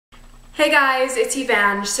Hey guys, it's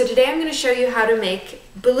Yvange. So today I'm going to show you how to make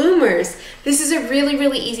bloomers. This is a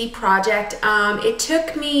really easy project. It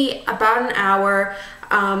took me about an hour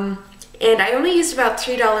and I only used about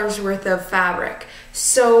 $3 worth of fabric.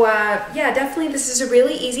 So yeah, definitely this is a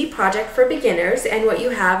really easy project for beginners, and what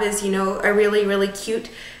you have is, you know, a really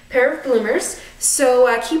cute pair of bloomers.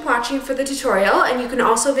 So keep watching for the tutorial, and you can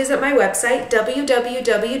also visit my website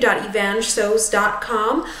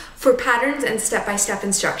www.yvangesews.com for patterns and step-by-step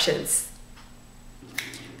instructions.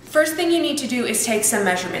 First thing you need to do is take some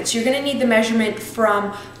measurements. You're going to need the measurement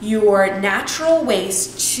from your natural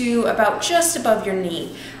waist to about just above your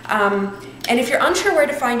knee. And if you're unsure where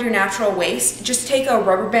to find your natural waist, just take a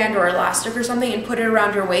rubber band or elastic or something and put it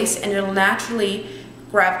around your waist, and it'll naturally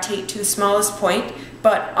gravitate to the smallest point.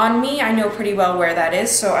 But on me, I know pretty well where that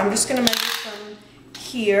is, so I'm just going to measure from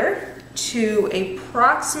here to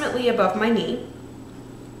approximately above my knee.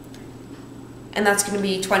 And that's going to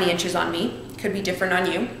be 20 inches on me. Could be different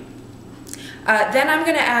on you. Then I'm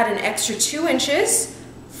going to add an extra 2 inches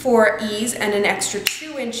for ease and an extra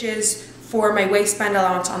 2 inches for my waistband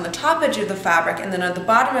allowance on the top edge of the fabric, and then on the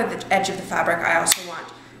bottom of the edge of the fabric I also want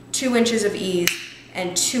 2 inches of ease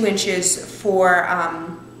and 2 inches for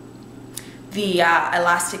the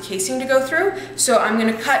elastic casing to go through. So I'm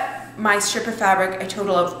going to cut my strip of fabric a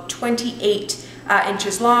total of 28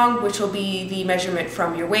 inches long, which will be the measurement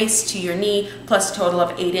from your waist to your knee, plus a total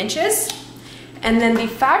of 8 inches. And then the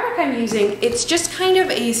fabric I'm using, it's just kind of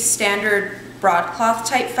a standard broadcloth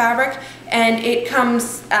type fabric, and it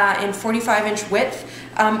comes in 45-inch width.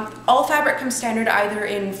 All fabric comes standard either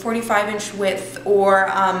in 45-inch width or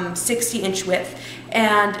 60-inch width,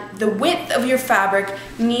 and the width of your fabric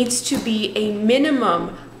needs to be a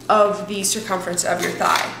minimum of the circumference of your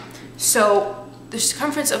thigh. So the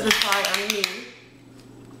circumference of the thigh on me,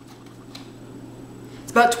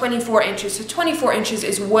 it's about 24 inches. So 24 inches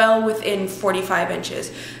is well within 45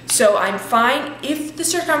 inches. So I'm fine. If the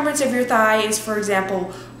circumference of your thigh is, for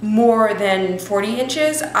example, more than 40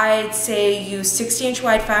 inches, I'd say use 60-inch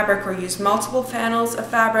wide fabric or use multiple panels of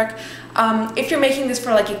fabric. If you're making this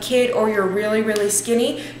for like a kid or you're really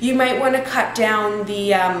skinny, you might want to cut down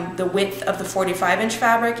the width of the 45-inch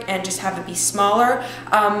fabric and just have it be smaller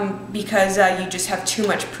because you just have too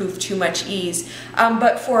much poof, too much ease.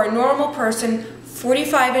 But for a normal person,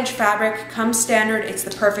 45-inch fabric comes standard. It's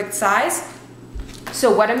the perfect size.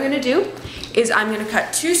 So what I'm going to do is I'm going to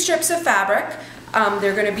cut 2 strips of fabric.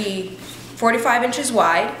 They're going to be 45 inches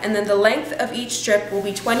wide, and then the length of each strip will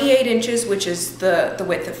be 28 inches, which is the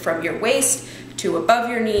width from your waist to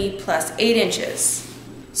above your knee, plus 8 inches.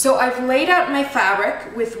 So I've laid out my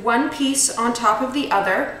fabric with one piece on top of the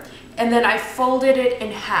other, and then I folded it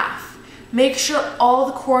in half. Make sure all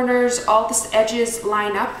the corners, all the edges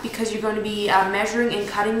line up, because you're going to be measuring and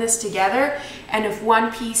cutting this together, and if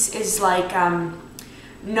one piece is like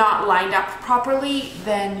not lined up properly,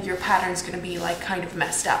 then your pattern's going to be like kind of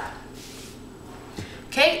messed up.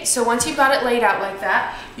 Okay, so once you've got it laid out like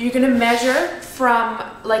that, you're going to measure from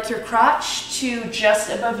like your crotch to just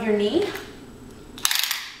above your knee.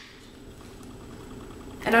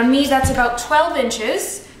 And on me that's about 12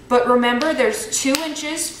 inches, but remember there's 2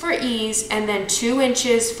 inches for ease and then 2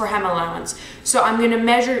 inches for hem allowance. So I'm going to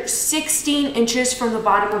measure 16 inches from the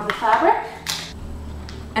bottom of the fabric,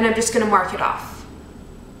 and I'm just going to mark it off.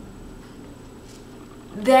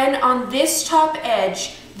 Then on this top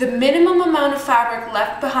edge, the minimum amount of fabric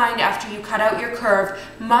left behind after you cut out your curve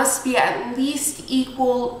must be at least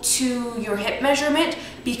equal to your hip measurement,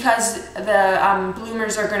 because the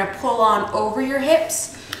bloomers are going to pull on over your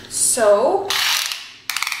hips. So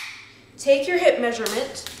take your hip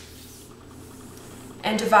measurement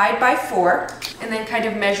and divide by 4, and then kind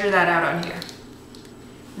of measure that out on here.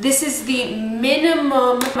 This is the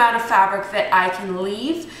minimum amount of fabric that I can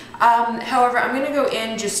leave. However, I'm going to go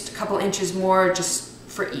in just a couple inches more just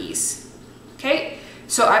for ease. Okay,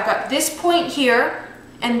 so I've got this point here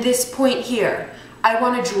and this point here. I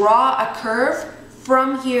want to draw a curve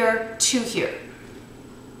from here to here.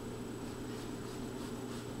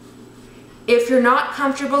 If you're not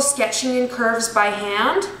comfortable sketching in curves by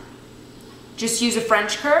hand, just use a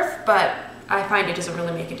French curve, but I find it doesn't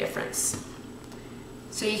really make a difference.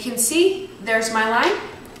 So you can see, there's my line.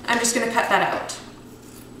 I'm just going to cut that out.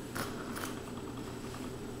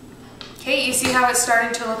 Okay, you see how it's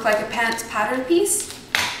starting to look like a pants pattern piece?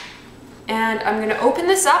 And I'm going to open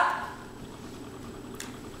this up,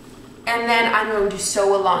 and then I'm going to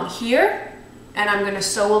sew along here, and I'm going to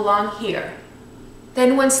sew along here.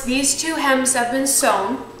 Then once these 2 hems have been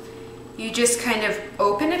sewn, you just kind of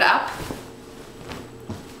open it up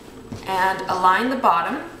and align the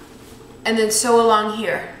bottom, and then sew along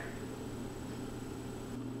here.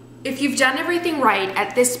 If you've done everything right,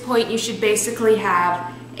 at this point you should basically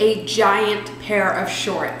have a giant pair of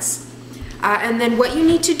shorts. And then what you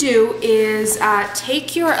need to do is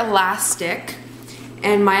take your elastic,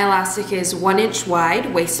 and my elastic is 1 inch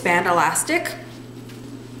wide waistband elastic,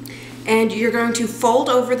 and you're going to fold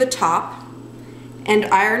over the top and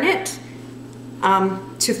iron it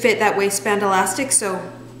to fit that waistband elastic, so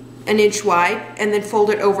 1 inch wide, and then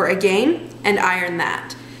fold it over again and iron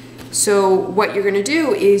that. So what you're gonna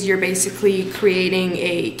do is you're basically creating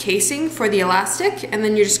a casing for the elastic, and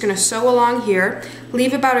then you're just gonna sew along here,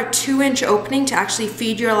 leave about a 2 inch opening to actually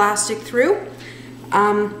feed your elastic through.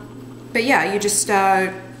 But yeah, you just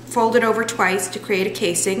fold it over twice to create a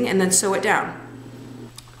casing and then sew it down.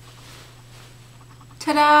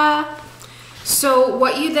 Ta-da! So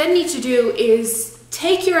what you then need to do is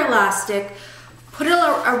take your elastic, put it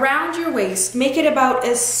around your waist, make it about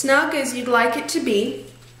as snug as you'd like it to be,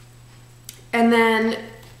 and then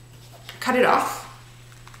cut it off.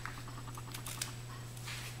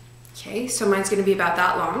 Okay, so mine's gonna be about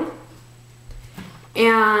that long.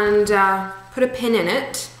 And put a pin in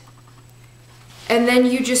it. And then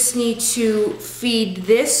you just need to feed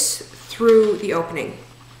this through the opening.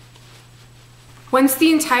 Once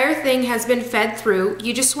the entire thing has been fed through,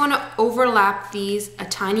 you just wanna overlap these a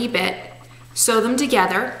tiny bit, sew them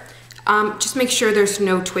together. Just make sure there's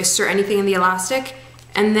no twists or anything in the elastic.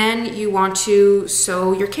 And then you want to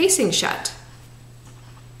sew your casing shut.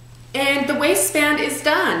 And the waistband is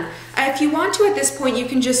done. If you want to at this point, you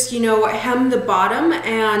can just, hem the bottom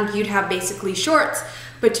and you'd have basically shorts.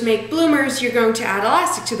 But to make bloomers, you're going to add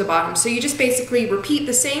elastic to the bottom. So you just basically repeat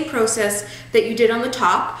the same process that you did on the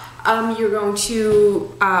top. You're going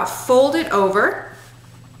to fold it over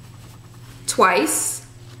twice,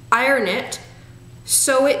 iron it,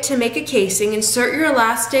 sew it to make a casing, insert your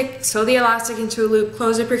elastic, sew the elastic into a loop,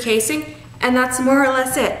 close up your casing, and that's more or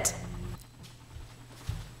less it.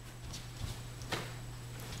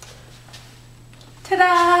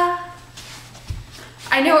 Ta-da!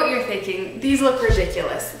 I know what you're thinking, these look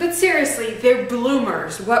ridiculous, but seriously, they're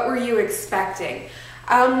bloomers. What were you expecting?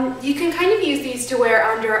 You can kind of use these to wear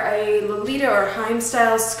under a lolita or hime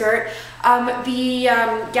style skirt. The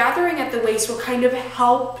gathering at the waist will kind of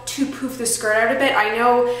help to poof the skirt out a bit. I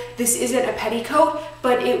know this isn't a petticoat,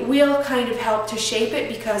 but it will kind of help to shape it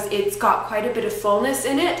because it's got quite a bit of fullness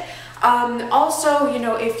in it. Also,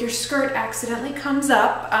 if your skirt accidentally comes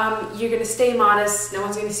up, you're gonna stay modest. No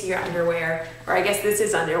one's gonna see your underwear, or I guess this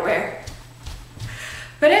is underwear.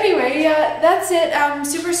 But anyway, that's it.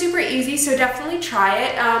 Super, super easy, so definitely try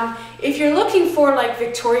it. If you're looking for like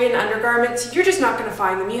Victorian undergarments, you're just not gonna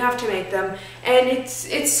find them. You have to make them. And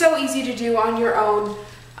it's so easy to do on your own.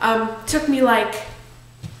 Took me like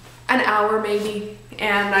an hour maybe,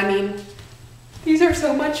 and I mean, these are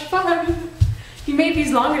so much fun. If you made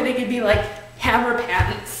these longer, they could be like hammer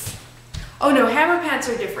pants. Oh no, hammer pants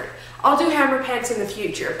are different. I'll do hammer pants in the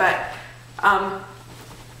future, but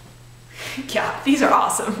yeah, these are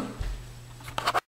awesome.